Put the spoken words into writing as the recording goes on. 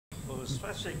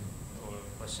specific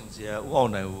questions here. Who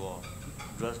now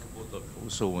address both of you.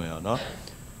 So we are no.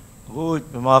 Go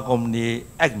my company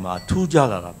agma two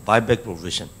jala buyback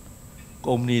provision.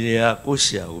 Company there go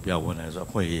share go be one as a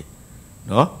point.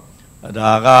 No.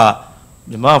 Daga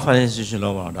my finance institution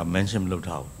law that mention looked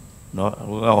out. No.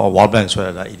 World Bank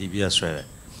swear that EDB swear.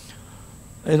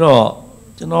 You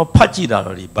know, patchy that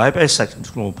already buyback section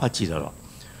to patchy that.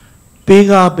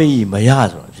 Bigger be my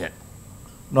yard.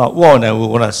 No, one I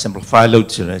want to simplify load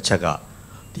to check out.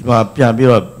 The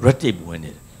Piambira red tape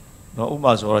winning. No,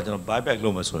 Umas original buyback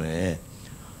lomas on eh.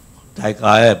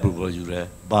 Taika approval, you there,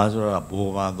 Bazara,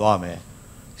 Bova, Dome,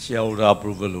 shareholder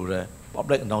approval,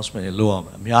 public announcement in Loam,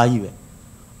 Miae.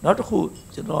 Not who,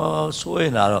 so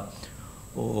in our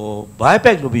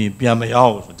buyback will be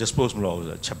Piamay, disposal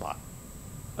of Chapa.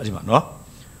 No?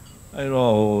 I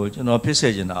know,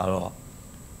 passage in our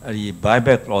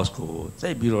buyback clause code,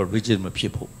 they be rigid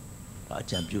people.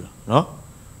 Champion, no?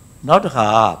 Not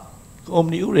hard.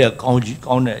 Only you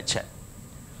count a check.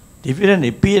 Dividend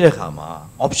a pay the hammer,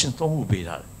 options don't be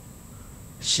that.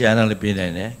 Share and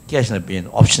pin, cash and pin,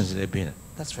 options in the pin.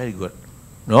 That's very good.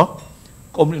 No?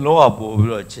 Company law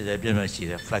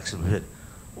is flexible.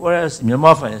 Whereas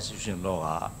Myanmar finance institution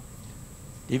law,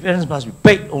 dividends must be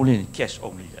paid only in cash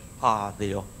only.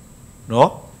 They are.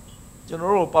 No?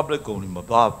 General public only,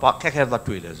 but can't have that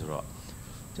traders.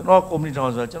 General company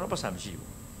transfer, general person.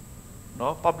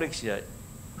 No? Public share.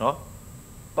 No?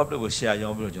 Public will share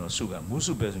your original sugar,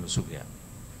 Musu business sugar.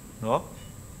 No?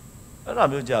 And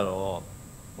I'm your jello.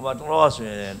 What laws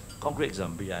in concrete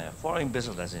example, foreign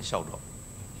business license shout out.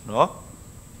 No?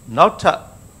 Not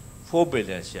 4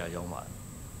 billion share your man.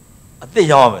 I think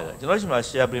you're my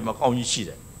share bring my own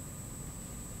sheet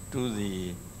to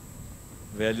the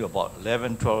value about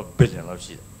 11-12 billion of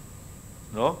sheet.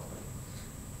 No?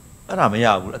 And I'm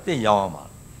I think you're man.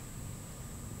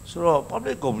 So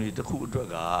public company the cool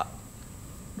drug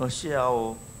no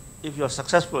share if you're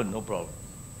successful, no problem.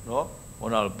 No?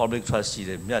 On our public trustee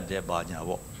they met their banya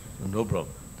no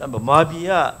problem. Then but maybe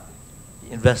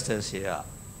investors here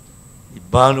the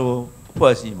banu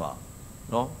Puasima.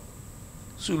 No?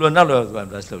 So you'll not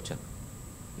invest the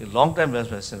long time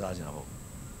investment since I know.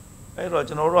 I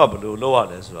wrote an order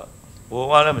lower as well.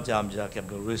 One of them kept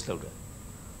the risk loaded.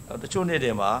 The two need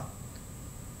them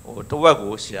or to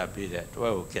work share be there, to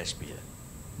work cash be there.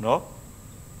 No?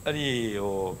 Any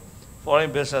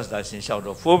foreign business license shout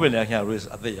of 4 billion can risk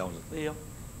at the young.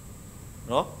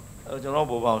 No? I don't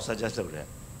know about suggested that.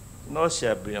 No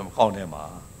share be call them.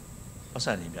 What's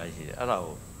any here?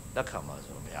 Allow that come as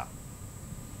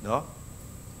no?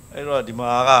 I wrote the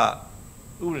Mara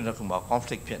Urinakuma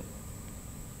conflict pin.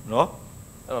 No?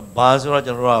 Bazara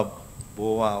General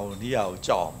Boa or Nia or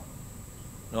Jom.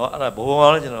 No, and I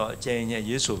bought change a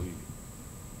year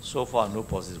so far, no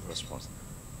positive response.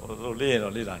 Lay or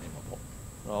little animal.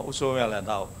 No, so well and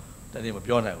now the name of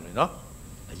your name, no?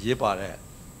 A year by that,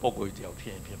 Poco of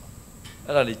PM.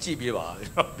 And I GP bar,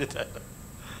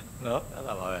 no?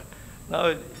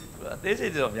 Now, this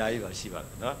is of Yaiva Shiva,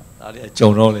 no? I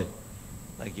John only.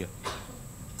 Thank you.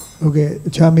 Okay,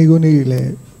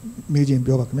 Chamiguni Majin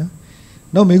Biobacna.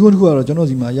 No, Megun who are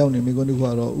Jonosima, young Megun who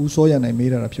are Usoya and I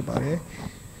made a pipare.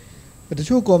 But the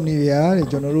two company are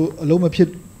general Aloma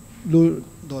Pit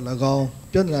Lulagon,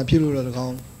 Piana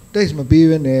Pilulagon, takes my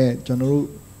beer and a general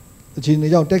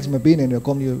young takes my bean and a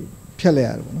company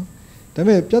Pialer. The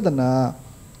may Piatana,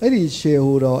 any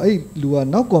shareholder, a Lua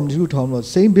now come to town,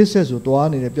 same business with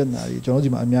one in a Piana,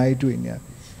 Jonosima, Mia doing there.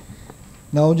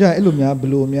 Now, Elumia,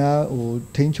 Belumia, or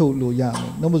Tencho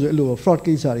Loyam, no more a fraud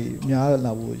case, Mia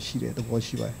Lawo, she did the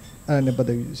wash by. And but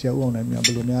the Siawan and Mia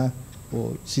Belumia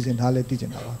or season Halle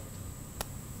teaching.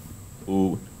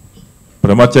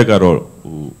 Pramachegaro,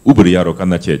 Uberiaro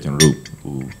Canache and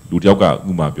Ludiaga,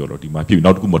 Umabiolo, the Mapi,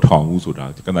 not Gumatong,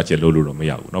 Usuda, Canache Lolo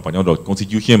Mea, no Panodo,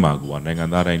 Constitution Magua,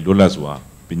 Nangana and Lolasua,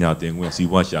 Pinate, when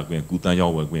Siwasha, when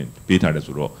Kutanya, when Peter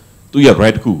Resuro. Do you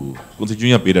right coup?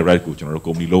 Constitution Peter right coup, General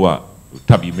Comiloa.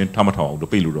 Tabi meant Tamatong, the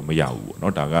Pelu Mayau,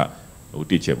 not Daga, or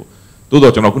teachable. Though the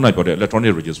Janakuna got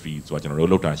electronic registry, so General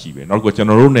Lota Shibe, not got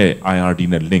General IRD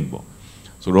net lingbo.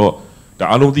 So the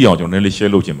Alodi on Nelly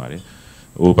Shello Gemari,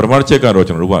 or Pramarcheka or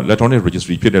General electronic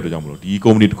registry, Peter Jamlo, the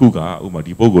Community Kuga, Uma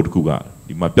di Bogo Kuga,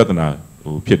 the Mapiatana,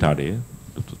 Pietade,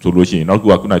 solution, not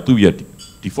Guacuna 2 yet,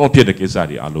 the 4 Peter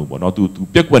Kesari alone, not to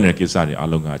Pekwan Kesari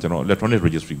along a general electronic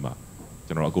registry,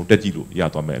 General Gotetilo,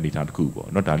 Yatome, and Nitan Kubo,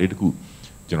 not a little coup.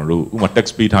 General, tax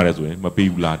speed as well, my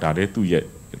people are there 2 years,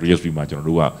 registry, my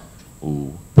general,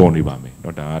 who born by me,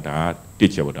 not that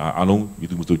teacher, but alone, you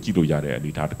do Chito Yade and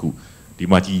Nitan coup. The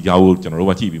Machi Yao, General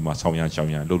Wachi, Masayan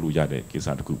Shayan, Lulu Yade,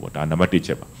 Kisan coup, but I'm a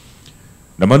teacher.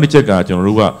 Number 2 ချက်ကကျွန်တော်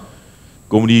တို့က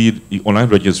company online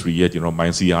registry ရဲ့ကျွန်တော်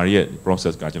MyCR ရဲ့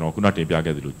process ကကျွန်တော်ခုနတင်ပြ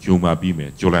ခဲ့သလို June မှာပြီးမယ်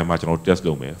July မှာကျွန်တော် test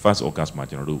လုပ်မယ် 1st August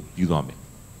မှာကျွန်တော်တို့ပြီးသွား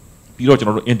မယ်ပြီးတော့ကျွန်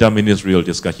တော်တို့ interministerial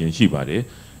discussion ရှိပါတယ်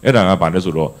အဲ့ဒါကဘာလဲ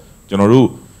ဆိုတော့ကျွန်တော်တို့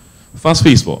first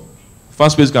phase ပေါ့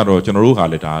first phase ကတော့ကျွန်တော်တို့ဟာ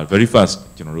လည်းဒါ very fast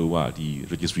ကျွန်တော်တို့ကဒီ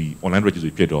registry online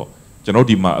registry ဖြစ်တော့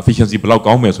ကျွန်တော်ဒီမှာ efficiency ဘယ်လောက်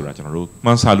ကောင်းမယ်ဆိုတာ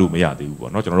ကျွန်တော်တို့မှန်းဆလို့မရသေး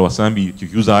ဘူးပေါ့เนาะကျွန်တော်တို့ကစမ်းပြီး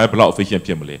user ရဲ့ဘယ်လောက် efficient ဖြ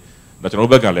စ်မလဲဒါကျွန်တော်တို့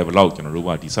ဘက်ကလည်းဘယ်လောက်ကျွန်တော်တို့က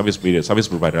ဒီ service ပေးတဲ့ service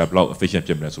provider ဘယ်လောက် efficient ဖြ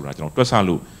စ်မလဲဆိုတာကျွန်တော်တွက်ဆ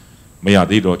လို့မရ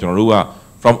သေးတော့ကျွန်တော်တို့က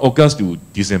from August to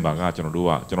December ကကျွန်တော်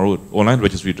တို့ online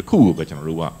registry တစ်ခုကိုပဲ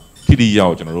ကျွန်တော်တို့ကထိထိ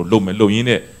ရောက်ကျွန်တော်တို့လုပ်မယ်လုပ်ရ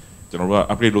င်းနဲ့ကျွန်တော်တို့က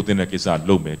upgrade လုပ်တဲ့ကိစ္စ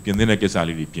လုပ်မယ်ပြင်တဲ့ကိစ္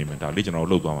စလေးတွေပြင်မယ်ဒါလေးကျွန်တော်တို့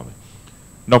လုပ်သွားပါ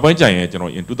မယ်နောက်ပိုင်းကျရင်ကျွန်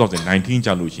တော် in 2019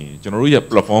 ကြာလို့ရှိရင်ကျွန်တော်တို့ရဲ့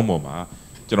platform ပေါ်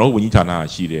မှာကျွန်တော်တို့ဝန်ကြီးဌာန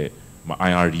ရှိတဲ့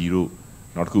IRD တို့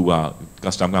နောက်တစ်ခုက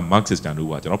custom က mark system တို့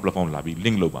ကကျွန်တော် platform လာပြီး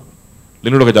link လုပ်ပါမယ်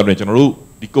link လုပ်ကြတဲ့ကျွန်တော်တို့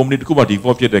ဒီ company တစ်ခုမှာ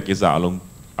default ဖြစ်တဲ့ကိစ္စအလုံး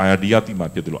IRD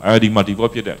ကတိမှဖြစ်တယ်လို့ IRD မှာ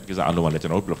default ဖြစ်တဲ့ကိစ္စအလုံးကလည်း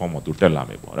ကျွန်တော်တို့ platform မှာသူတက်လာ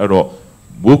မယ်ပေါ့အဲ့တော့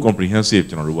more comprehensive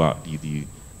ကျွန်တော်တို့ကဒီ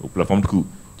platform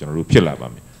တစ်ခုကျွန်တော်တို့ဖြစ်လာပါ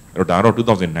မယ်အဲ့တော့ဒါကတော့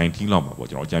2019လောက်မှာပေါ့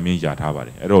ကျွန်တော်အကြံဉာဏ်ရထားပါတ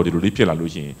ယ်အဲ့တော့ဒီလို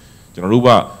လေးဖြစ်လာလို့ရှိရင်ကျွန်တော်တို့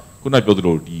ကခုနပြော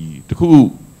သလိုဒီ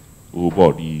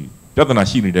တစ်ခုပေါ့ဒီပြဿနာ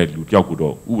ရှိနေတဲ့လူတယောက်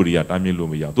ကိုတော့ဥပဒေက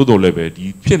တားမြစ်လို့မရတိုးတော်လ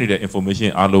ည်းပဲဒီဖြစ်နေတဲ့ information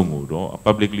အားလုံးကိုတော့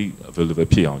publicly available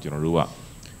ဖြစ်အောင်ကျွန်တော်တို့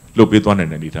ကလုပ်ပေးသွား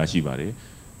နိုင်တဲ့အနေအထားရှိပါ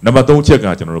တယ်နံပါတ်3ချက်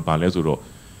ကကျွန်တော်တို့ဗာလဲဆိုတော့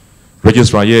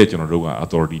registrar ရဲ့ကျွန်တော်တို့က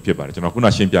authority ဖြစ်ပါတယ်ကျွန်တော်ခု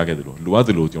နရှင်းပြခဲ့သလိုလိုအပ်သ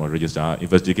လိုကျွန်တော် register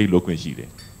investigate လုပ်ခွင့်ရှိ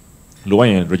တယ်လို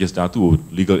အပ်ရင် register သူ့ကို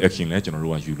legal action လဲ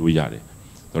ကျွန်တော်တို့ကယူလို့ရတယ်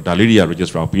ဒါလေးတွေက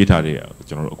registrar ပေးထား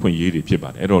တဲ့ကျွန်တော်တို့အခွင့်အရေးတွေဖြစ်ပါတ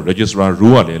ယ်အဲ့တော့ registrar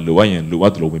rule ကလည်းလိုအပ်ရင်လိုအ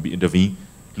ပ်သလိုဝင်ပြီး intervene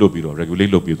လုပ်ပြီးတော့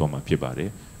regulate လုပ်ပြီးသွားမှာဖြစ်ပါတယ်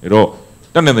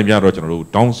အဲ့တော့တက်နေသမျှတော့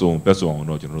ကျွန်တော်တို့တောင်းဆိုပတ်ဆို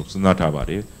အောင်တော့ကျွန်တော်တို့စဉ်းစားထားပါ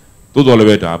တယ်တိုးတော်လ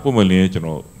ည်းပဲဒါပုံမှန်လင်း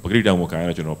ကျွန်တော်ပဂရိတောင်ဝန်ခံရ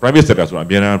တော့ကျွန်တော် private sector ဆိုတာအ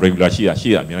များအား regular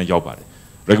ရှိရအများအားရောက်ပါတယ်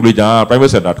regulator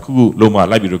private sector တစ်ခုခုလုံးမ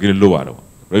လိုက်ပြီး regulate လုပ်ရတော့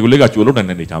regulate ကကြိုလုပ်နိုင်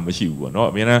တဲ့အနေအထားမရှိ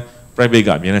ဘူးပေါ့နော်အများအား private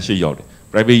ကအများအားရှိရောက်တယ်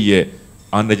private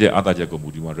ရဲ့အားနည်းချက်အားသာချက်ကိုမူ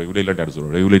တည်မှာ regulate လိုက်တာဆို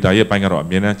တော့ regulator ရဲ့ပိုင်းကတော့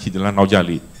အများအားရှိတဲ့လမ်း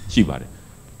နောက်ကျလေးရှိပါတယ်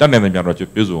တက်နေသ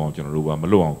မျှတော့ပြည့်စုံအောင်ကျွန်တော်တို့က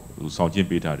မလုပ်အောင်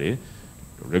ဆောင်ကျဉ်ပေးထားတယ်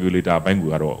regulator ဘိုင်း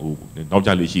ကတော့နောက်ကျ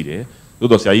လေးရှိ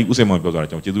တယ်သို့တော့ဆရာကြီးဦးစိန်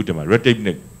မောင်ပြောတာကျွန်တော်ကျေးဇူးတင်ပါတယ် red tape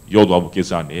နဲ့ရောသွားဖို့ကိစ္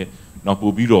စနဲ့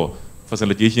နောက်ပို့ပြီးတော့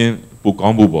facilitation ပို့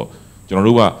ကောင်းဖို့ပေါ့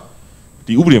ကျွန်တော်တို့က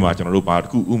ဒီဥပဒေမှာကျွန်တော်တို့ဘာ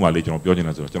တစ်ခုဥပမာလေးကျွန်တော်ပြောချင်တ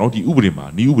ယ်ဆိုတော့ကျွန်တော်ဒီဥပဒေ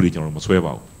မှာဤဥပဒေကျွန်တော်မ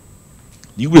ဆွဲပါဘူး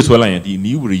ဤဥပဒေဆွဲလိုက်ရင်ဒီ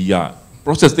ဤဥပဒေက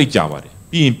process သိကြပါ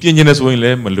တယ်ပြီးရင်ပြင်ကျင်တယ်ဆိုရင်လ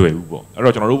ည်းမလွယ်ဘူးပေါ့အဲ့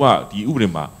တော့ကျွန်တော်တို့ကဒီဥပဒေ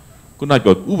မှာခုန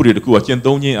ပြောဥပဒေတစ်ခုကကျ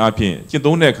င့်သုံးခြင်းအပြင်ကျင့်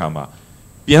သုံးတဲ့အခါ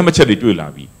မှာပြန်မချက်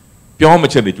တွေတွေ့လာပြီးပြောင်း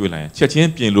မချက်တွေတွေ့လာရင်ချက်ချင်း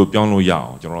ပြင်လို့ပြောင်းလို့ရ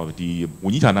အောင်ကျွန်တော်ဒီ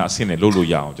ဝန်ကြီးဌာနအဆင့်နဲ့လုပ်လို့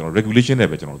ရအောင်ကျွန်တော် regulation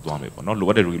နဲ့ပဲကျွန်တော်သွားမယ်ပေါ့နော်လို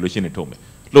အပ်တဲ့ regulation တွေထုတ်မယ်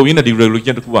လုပ်ရင်းနဲ့ဒီ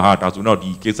regulation တစ်ခုကဟာဒါ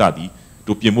ဆိုတော့ဒီကိစ္စဒီ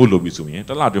တို့ပြင်ဖို့လုပ်ပြီးဆိုရင်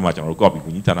တစ်လအတွင်းမှာကျွန်တော်တို့ copy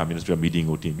ဝန်ကြီးဌာန ministry meeting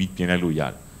ကိုတင်ပြီးပြင်လိုက်လို့ရ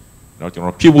တယ်เนาะကျွန်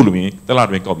တော်ဖြည့်ဖို့လို့ရင်တစ်လ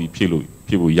အတွင်း copy ဖြ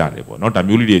ည့်ဖို့ရတယ်ပေါ့เนา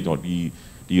ะဒါမျိုးလေးတွေ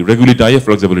ကျွန်တော်ဒီ regulator ရဲ့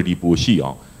flexibility ပိုရှိ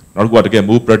အောင်နောက်တစ်ခုကတကယ်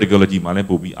more practicality မှာလ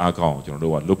ည်းပိုပြီးအားကောင်းအောင်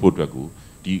ကျွန်တော်တို့ကလုပ်ဖို့အတွက်ကို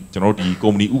ဒီကျွန်တော်တို့ဒီ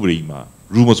company ဥပဒေမှာ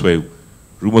rule မဆွဲဘူး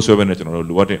rumor ဆွဲပဲနဲ့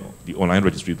ကျွန်တော်တို့လိုအပ်တဲ့ဒီ online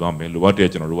registry သွားမယ်လိုအပ်တဲ့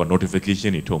ကျွန်တော်တို့က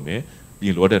notification တွေထုတ်မယ်ပြီး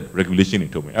ရင်လိုအပ်တဲ့ regulation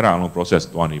တွေထုတ်မယ်အဲ့ဒါအလုံး process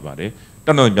သွားနေပါတယ်တ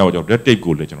က်တော့မြောက်ကြောင့် red tape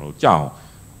ကိုလည်းကျွန်တော်တို့ကြောက်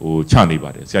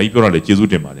အောင်ချနေပါတယ်ဆရာကြီးပြောတာလည်းကျေးဇူး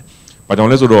တင်ပါတယ်ဘာကြော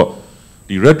င့်လဲဆိုတော့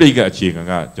ဒီ red tape ကအ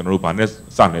ခြေခံကကျွန်တော်တို့ဘာနဲ့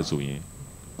စနေဆိုရင်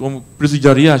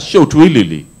procedure တွေက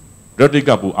ရှုပ်ထွေးလေလေ red tape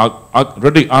ကပူ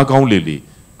red tape အားကောင်းလေလေ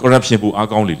corruption ပူ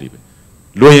အားကော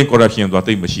င်းလေလေပဲလိုရင် corruption သွား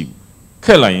သိမ့်မရှိဘူး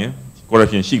ခက်လိုက်ရင်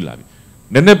corruption ရှိလာပြီ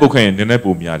နည်းနည်းပုတ်ခက်ရင်နည်းနည်း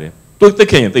ပိုများတယ်တို့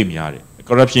တက်ခဲ့ရင်သိမများတယ်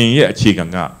corruption ရဲ့အ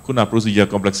ခြေခံကခုန procedure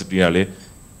complexity ကလ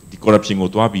ည်းဒီ corruption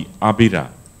ကိုသွားပြီးအား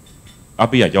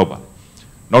ပေးရ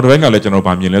ရောက်ပါနောက်တစ်ပိုင်းကလည်း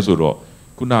ကျွန်တော်ဗာမြင်လဲဆိုတော့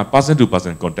ခုန person to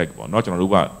person contact ပေါ့เนาะ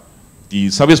ကျွန်တော်တို့ကဒီ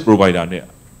service provider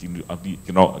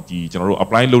နဲ့ဒီကျွန်တော်တို့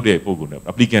apply လုပ်တဲ့ပုံကို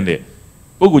applicant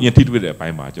တဲ့ပုံကိုချင်းထိတွေ့တဲ့အ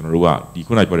ပိုင်းမှာကျွန်တော်တို့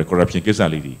ကဒီခုနပြောတဲ့ corruption ကိစ္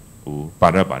စလေး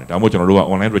တွေပါတတ်ပါတယ်ဒါမှမဟုတ်ကျွန်တော်တို့က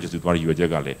online registry သွား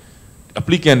ရရွေးချက်ကလည်း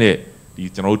applicant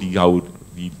နဲ့ဒီကျွန်တော်တို့ဒီဟာ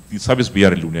ကိုဒီ service ပေးရ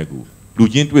တဲ့လူနဲ့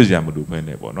ကိုလူချင်းတွေ့ကြရမလို့ဖဲ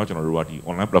နဲ့ပေါ့เนาะကျွန်တော်တို့ကဒီ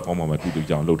online platform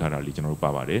မှာတူတူကြောင်လုပ်ထားတာလေးကျွန်တော်တို့ပါ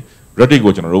ပါတယ် Reddit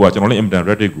ကိုကျွန်တော်တို့ကကျွန်တော်လည်း Amazon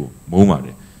Reddit ကိုမုန်းပါ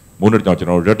တယ်မုန်းတဲ့ကြောင်ကျွန်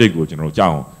တော်တို့ Reddit ကိုကျွန်တော်တို့ကြောက်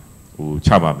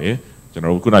အောင်ချပါမယ်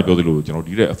ကျွန်တော်တို့ခုနပြောသလို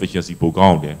ကျွန်တော်ဒီတဲ့ efficiency ပိုကော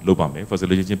င်းအောင်လည်းလုပ်ပါမယ်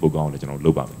facilitation ပိုကောင်းအောင်လည်း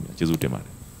ကျွန်တော်လုပ်ပါမယ်ကျေးဇူးတင်ပါ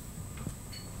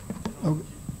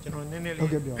တယ်ဟုတ်ကျွန်တော်နည်းနည်း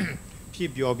လေးဖြည့်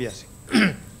ပြောပြစီ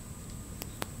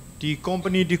ဒီ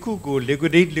company တစ်ခုကို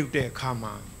liquidate လုပ်တဲ့အခါ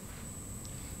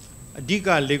မှာအဓိက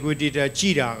liquidator ကြ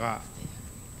ည့်တာက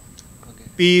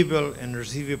payable and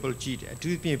receivable ကြည့်တယ်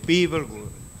အထူးသဖြင့် payable ကို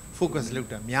focus လုပ်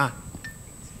တာများ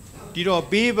ဒီတော့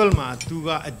payable မှာသူက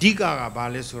အဓိက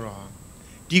ကဘာလဲဆိုတော့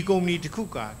ဒီ company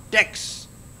တစ်ခုက tax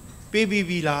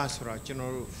ပေးပြီးပြီလားဆိုတော့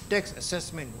ကျွန်တော်တို့ tax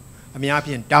assessment ကိုအများဖြ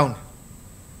င့်တောင်းတယ်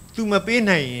သူမပေး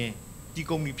နိုင်ရင်ဒီ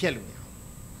company ဖြတ်လို့မရ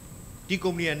ဘူးဒီ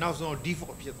company ကနောက်ဆုံး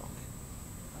default ဖြစ်သွားတယ်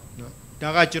ဒါ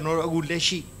ကကျွန်တော်တို့အခုလက်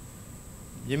ရှိ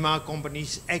မြန်မာ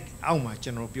companies act အောက်မှာကျွ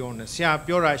န်တော်ပြောနေဆရာ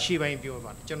ပြောတာရှေ့ပိုင်းပြော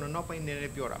ပါတယ်ကျွန်တော်နောက်ပိုင်းနည်းန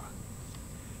ည်းပြောတာပါ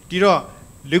ဒီတော့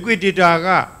liquidator က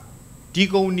ဒီ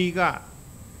ကုမ္ပဏီက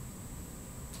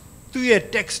သူ့ရဲ့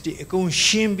tax တွေအကုန်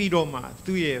ရှင်းပြီးတော့မှ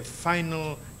သူ့ရဲ့ final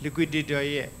liquidator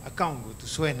ရဲ့ account ကိုသူ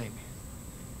ဆွဲနိုင်တယ်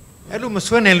အဲ့လိုမ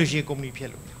ဆွဲနိုင်လို့ရှိရင်ကုမ္ပဏီဖြစ်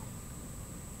လို့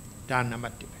ဒါနံပါ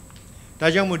တ်1ပဲဒါ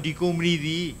ကြောင့်မို့ဒီကုမ္ပဏီ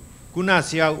ဒီခုနဆ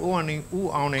ရာဦးအောင်နို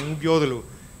င်ဦးပြောသလို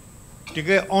တက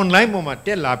ယ် online ပေါ်မှာတ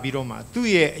က်လာပြီးတော့မှသူ့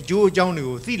ရဲ့အကျိုးအကြောင်းတွေ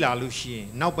ကိုသိလာလို့ရှိရင်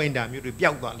နောက်ပိုင်းတာမျိုးတွေ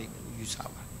ပျောက်သွားလိမ့်မယ်လို့ယူဆ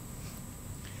ပါတယ်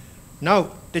နောက်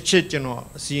တစ်ချက်ကျွန်တော်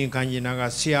အစီရင်ခံရင်က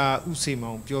ဆရာဦးစိန်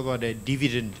မောင်ပြောသွားတဲ့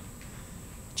dividend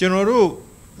ကျွန်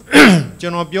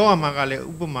တော်ပြောရမှာကလည်း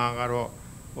ဥပမာကတော့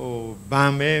ဟိုဘ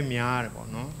ဏ်ပဲများတယ်ပေါ့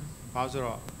နော်ဘာလို့ဆို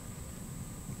တော့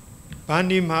ဘဏ်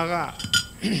ဒီမှာက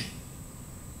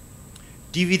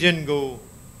dividend ကို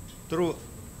သူတို့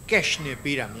cash နဲ့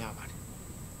ပေးတာများပါတယ်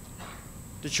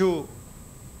တချို့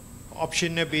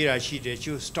option နဲ့ပေးတာရှိတယ်တ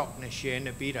ချို့ stock နဲ့ share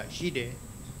နဲ့ပေးတာရှိတယ်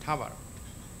ထားပါတော့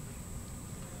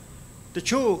တ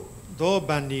ချို့သော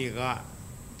ဘဏ်တွေက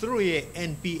သူတို့ရဲ့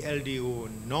NPL တွေကို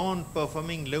non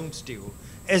performing loans တွေကို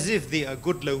as if they are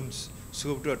good loans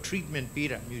ဆိုတော့ treatment ပေး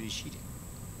တာမျိုးရှိတယ်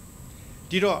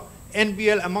ဒီတော့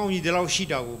NPL amount ကြီးဒီလောက်ရှိ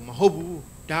တာကိုမဟုတ်ဘူး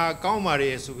ဒါကောင်းပါတ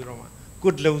ယ်ဆိုပြီးတော့မှ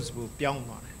good loans ကိုပြောင်း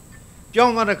သွားတယ်ပြော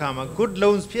င်းသွားတဲ့အခါမှာ good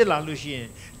loans ဖြစ်လာလို့ရှိရင်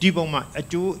ဒီပုံမှာအ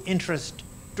ကျိုး interest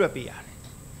တွက်ပေးရတယ်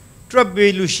တွက်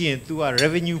ပေးလို့ရှိရင် तू က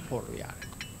revenue ပေါ်လို့ရတယ်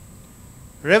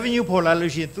revenue ပေါ်လာ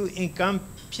လို့ရှိရင် तू income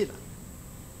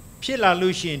ဖြစ်လာ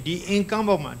လို့ရှိရင်ဒီ income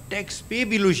ပေါ်မှာ tax ပေး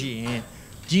ပြီးလို့ရှိရင်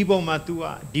ဒီပုံမှာ तू က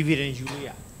dividend ယူလို့ရ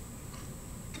တယ်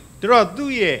ဒါတော့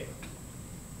သူ့ရဲ့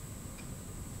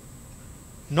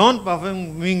non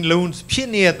performing loans ဖြစ်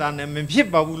နေတာနဲ့မဖြစ်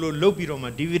ပါဘူးလို့လုပ်ပြီးတော့မှ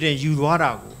dividend ယူသွား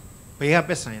တာကိုဘယ်ကပ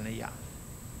တ်ဆိုင်လဲရ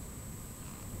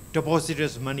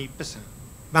depositors money ပတ်ဆိုင်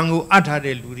ဘဏ်ကိုအပ်ထား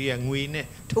တဲ့လူတွေကငွေနဲ့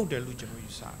ထုတ်တယ်လို့ကျွန်တော်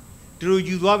ယူဆတယ်သူတို့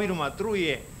ယူသွားပြီးတော့မှသူတို့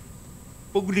ရဲ့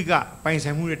ပုဂ္ဂလိကပိုင်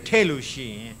ဆိုင်မှုတွေထည့်လို့ရှိ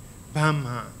ရင်ဘဏ်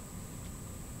မှာ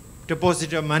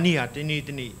depositor money ဟာတနေ့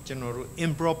ကျွန်တော်တို့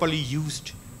improperly used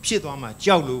ဖြစ်သွားမှာ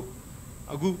ကြောက်လို့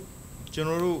အခုကျွန်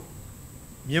တော်တို့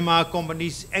မြန်မာ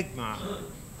companies act မှာ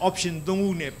option 3ခု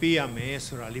နဲ့ပေးရမယ်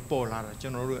ဆိုတာလေးပေါ်လာတာကျွ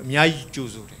န်တော်တို့အများကြီး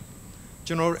ကြိုးစိုးတယ်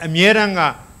ကျွန်တော်တို့အများတန်းက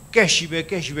cash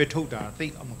ပဲထုတ်တာသိ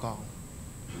အမကောင်း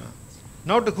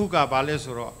နောက်တစ်ခုကဘာလဲ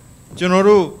ဆိုတော့ကျွန်တော်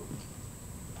တို့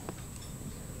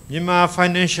မြန်မာ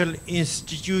financial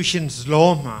institutions law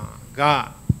မှာက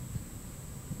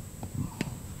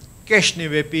cash နဲ့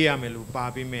ပဲပေးရမယ်လို့ပါ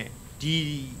ပြီးမဲ့ဒီ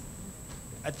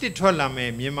အစ်စ်ထွက်လာမ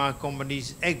ယ်မြန်မာ companies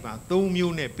act မှာ3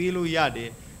မျိုးနဲ့ပေးလို့ရတ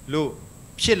ယ်လို့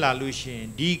ဖြစ်လာလို့ရှိရင်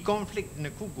ဒီ conflict နှ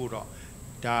စ်ခုကိုတော့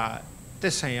ဒါသ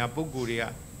က်ဆိုင်ရာပုဂ္ဂိုလ်တွေက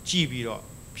ကြည့်ပြီးတော့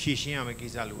ဖြေရှင်းရမယ့်ကိ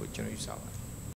စ္စလို့ကျွန်တော်ယူဆပါတယ်